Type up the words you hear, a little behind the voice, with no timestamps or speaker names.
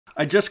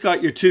I just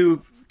got your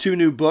two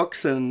new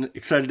books and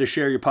excited to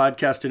share your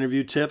podcast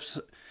interview tips.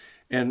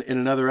 And in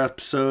another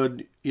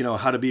episode,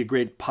 how to be a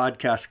great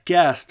podcast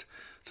guest.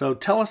 So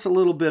tell us a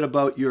little bit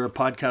about your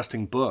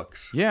podcasting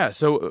books. Yeah.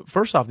 So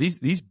first off,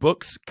 these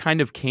books kind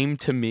of came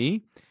to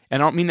me,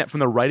 and I don't mean that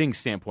from the writing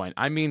standpoint.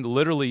 I mean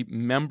literally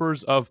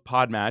members of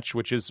PodMatch,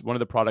 which is one of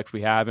the products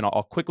we have. And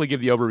I'll quickly give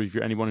the overview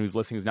for anyone who's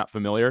listening who's not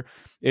familiar.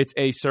 It's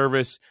a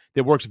service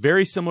that works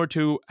very similar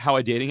to how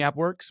a dating app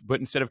works, but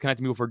instead of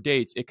connecting people for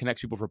dates, it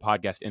connects people for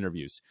podcast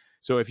interviews.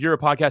 So if you're a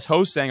podcast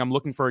host saying, I'm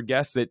looking for a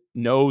guest that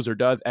knows or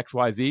does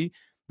XYZ,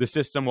 the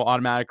system will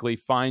automatically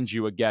find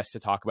you a guest to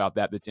talk about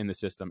that's in the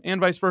system,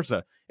 and vice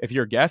versa. If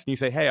you're a guest and you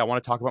say, hey, I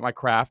want to talk about my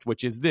craft,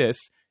 which is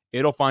this,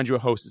 it'll find you a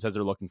host that says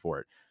they're looking for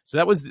it. So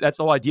that's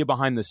the whole idea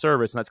behind the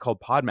service, and that's called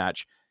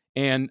PodMatch.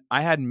 And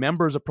I had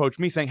members approach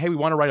me saying, hey, we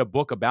want to write a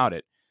book about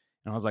it.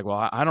 And I was like,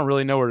 well, I don't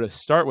really know where to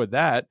start with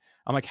that.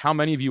 I'm like, how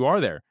many of you are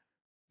there?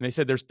 And they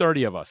said, there's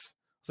 30 of us.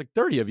 It's like,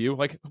 30 of you?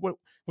 Like, what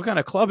kind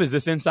of club is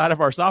this inside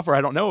of our software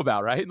I don't know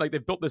about, right? Like,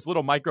 they've built this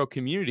little micro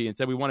community and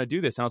said, we want to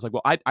do this. And I was like,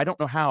 well, I don't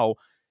know how.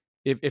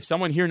 If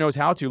someone here knows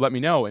how to, let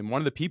me know. And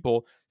one of the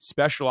people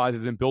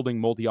specializes in building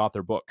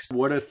multi-author books.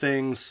 What are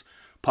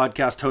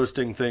podcast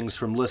hosting things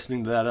from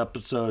listening to that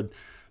episode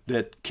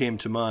that came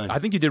to mind? I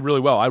think you did really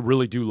well. I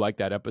really do like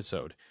that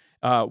episode.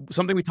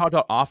 Something we talked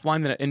about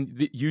offline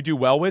that you do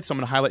well with, so I'm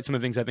going to highlight some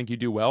of the things I think you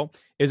do well,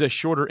 is a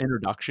shorter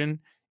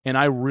introduction. And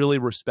I really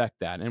respect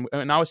that. And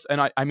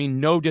I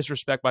mean no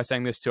disrespect by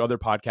saying this to other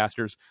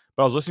podcasters,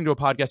 but I was listening to a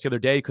podcast the other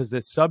day because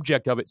the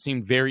subject of it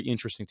seemed very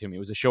interesting to me. It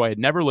was a show I had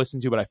never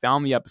listened to, but I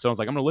found the episode. I was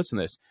like, I'm going to listen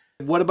to this.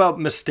 What about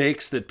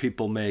mistakes that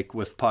people make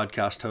with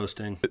podcast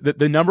hosting?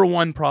 The number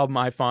one problem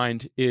I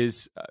find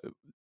is,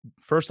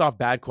 first off,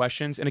 bad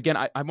questions. And again,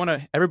 I want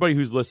to, everybody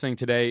who's listening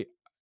today,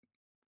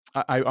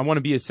 I want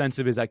to be as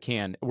sensitive as I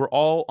can. We're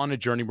all on a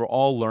journey. We're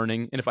all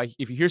learning. And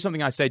if you hear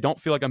something I say, don't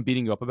feel like I'm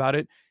beating you up about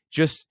it.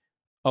 Just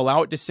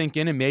allow it to sink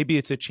in, and maybe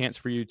it's a chance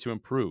for you to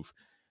improve.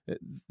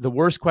 The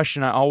worst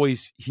question I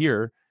always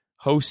hear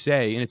hosts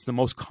say, and it's the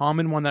most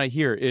common one that I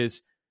hear,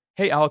 is,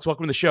 hey, Alex,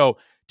 welcome to the show.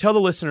 Tell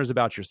the listeners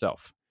about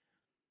yourself.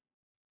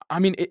 I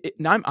mean,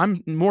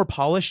 I'm more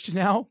polished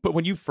now, but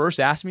when you first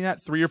asked me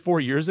that 3 or 4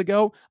 years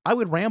ago, I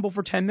would ramble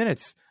for 10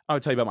 minutes. I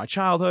would tell you about my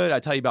childhood.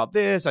 I'd tell you about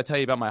this. I'd tell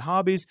you about my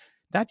hobbies.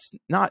 That's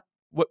not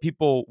what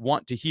people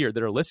want to hear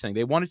that are listening.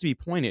 They want it to be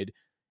pointed.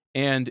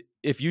 And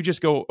if you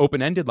just go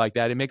open-ended like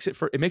that, it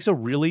makes a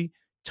really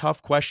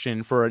tough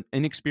question for an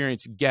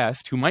inexperienced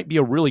guest who might be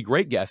a really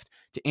great guest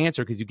to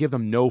answer because you give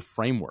them no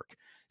framework.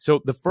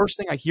 So the first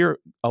thing I hear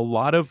a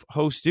lot of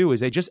hosts do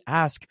is they just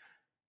ask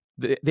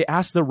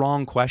the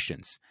wrong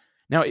questions.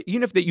 Now,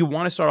 even if you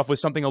want to start off with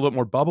something a little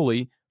more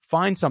bubbly,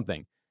 find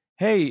something.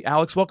 Hey,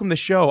 Alex, welcome to the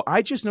show.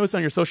 I just noticed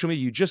on your social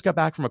media you just got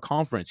back from a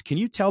conference. Can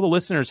you tell the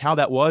listeners how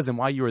that was and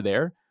why you were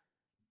there?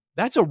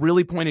 That's a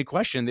really pointed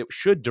question that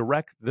should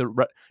direct the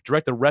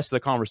rest of the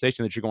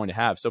conversation that you're going to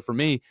have. So for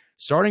me,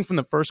 starting from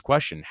the first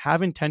question,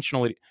 have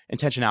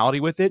intentionality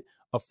with it,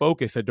 a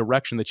focus, a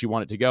direction that you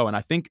want it to go. And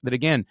I think that,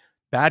 again,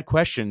 bad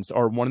questions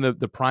are one of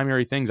the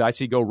primary things I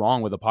see go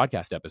wrong with a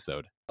podcast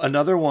episode.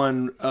 Another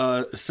one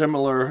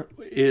similar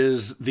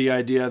is the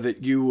idea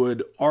that you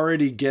would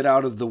already get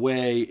out of the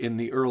way in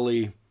the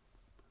early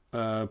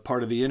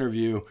part of the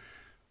interview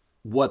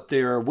what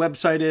their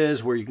website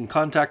is, where you can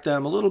contact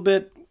them a little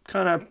bit,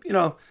 kind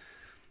of,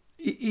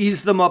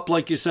 ease them up,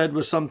 like you said,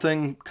 with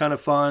something kind of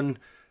fun,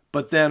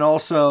 but then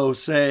also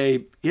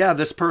say, yeah,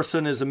 this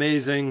person is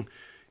amazing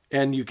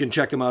and you can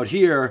check them out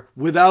here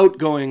without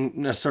going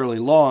necessarily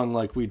long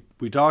like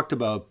we talked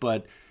about,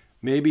 but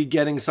maybe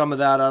getting some of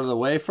that out of the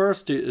way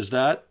first. Is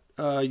that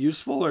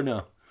useful or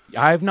no?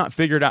 I have not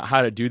figured out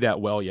how to do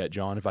that well yet,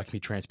 John, if I can be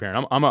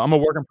transparent. I'm a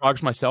work in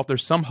progress myself.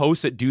 There's some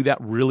hosts that do that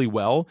really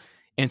well,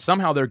 and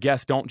somehow their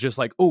guests don't just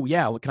like, oh,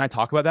 yeah, can I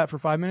talk about that for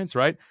 5 minutes,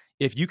 right?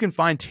 If you can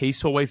find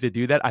tasteful ways to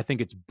do that, I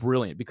think it's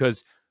brilliant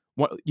because,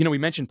 we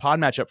mentioned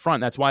PodMatch up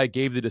front. That's why I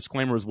gave the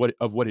disclaimer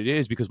of what it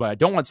is, because what I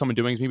don't want someone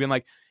doing is me being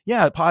like,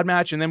 yeah,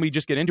 PodMatch, and then we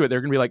just get into it. They're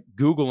going to be like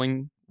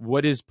Googling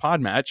what is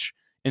PodMatch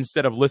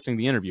instead of listening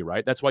to the interview,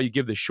 right? That's why you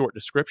give the short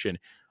description.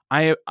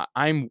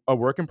 I'm a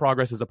work in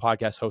progress as a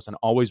podcast host and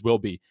always will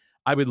be.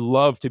 I would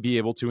love to be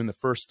able to, in the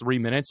first 3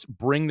 minutes,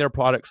 bring their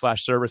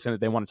product/service in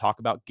that they want to talk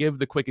about, give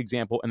the quick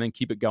example, and then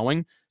keep it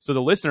going. So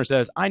the listener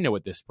says, I know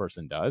what this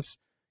person does.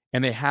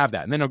 And they have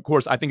that. And then, of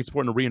course, I think it's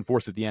important to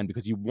reinforce at the end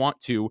because you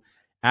want to,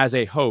 as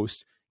a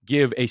host,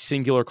 give a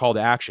singular call to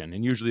action.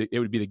 And usually it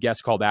would be the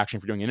guest call to action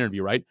for doing an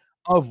interview, right?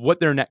 Of what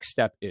their next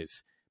step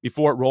is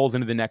before it rolls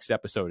into the next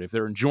episode. If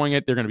they're enjoying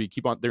it, they're going to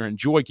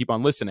keep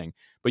on listening.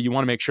 But you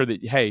want to make sure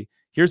that, hey,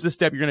 here's the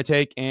step you're going to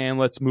take, and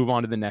let's move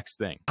on to the next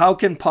thing. How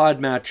can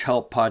PodMatch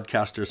help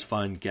podcasters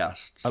find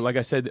guests? Like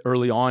I said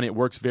early on, it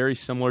works very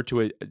similar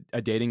to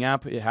a dating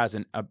app. It has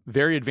a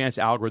very advanced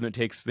algorithm that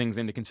takes things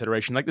into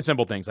consideration, like the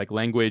simple things like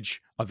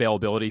language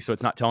availability. So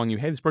it's not telling you,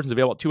 hey, this person's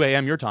available at 2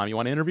 a.m. your time. You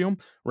want to interview them,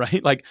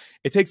 right? Like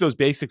it takes those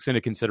basics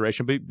into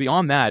consideration. But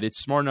beyond that, it's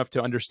smart enough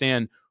to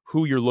understand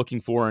who you're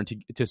looking for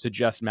and to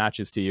suggest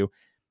matches to you.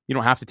 You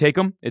don't have to take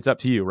them. It's up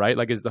to you, right?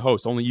 Like as the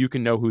host, only you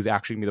can know who's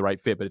actually gonna be the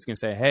right fit, but it's gonna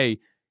say, hey,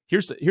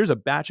 here's a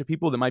batch of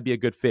people that might be a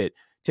good fit.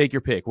 Take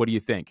your pick. What do you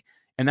think?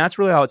 And that's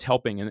really how it's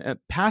helping. And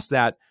past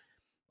that,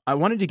 I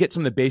wanted to get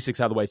some of the basics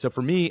out of the way. So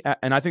for me,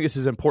 and I think this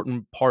is an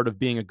important part of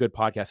being a good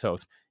podcast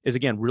host, is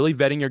again, really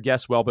vetting your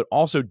guests well, but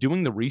also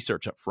doing the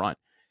research up front.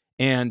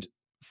 And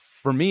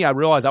for me, I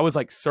realized I was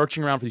like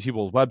searching around for these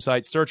people's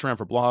websites, searching around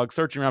for blogs,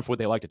 searching around for what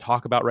they like to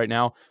talk about right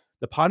now.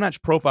 The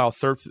PodMatch profile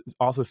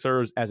also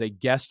serves as a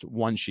guest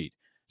one sheet.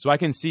 So I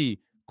can see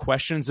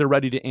questions they're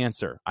ready to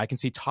answer. I can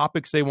see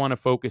topics they want to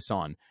focus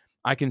on.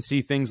 I can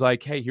see things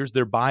like, hey, here's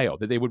their bio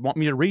that they would want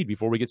me to read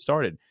before we get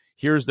started.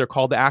 Here's their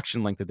call to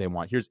action link that they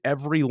want. Here's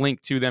every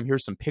link to them.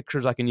 Here's some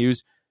pictures I can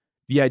use.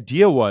 The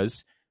idea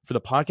was for the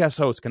podcast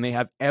host, can they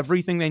have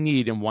everything they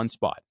need in one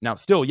spot? Now,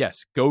 still,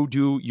 yes, go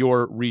do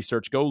your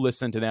research, go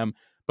listen to them,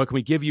 but can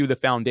we give you the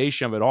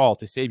foundation of it all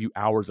to save you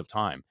hours of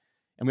time?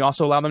 And we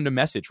also allow them to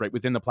message right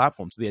within the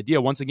platform. So the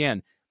idea, once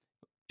again,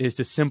 is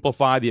to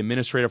simplify the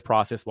administrative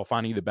process while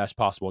finding you the best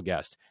possible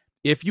guest.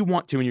 If you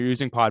want to, and you're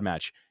using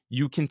PodMatch,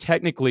 you can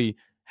technically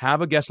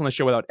have a guest on the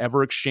show without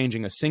ever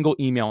exchanging a single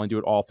email and do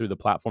it all through the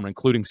platform,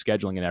 including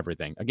scheduling and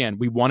everything. Again,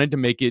 we wanted to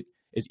make it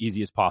as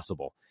easy as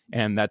possible.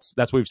 And that's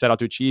what we've set out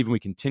to achieve. And we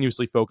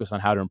continuously focus on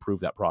how to improve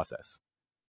that process.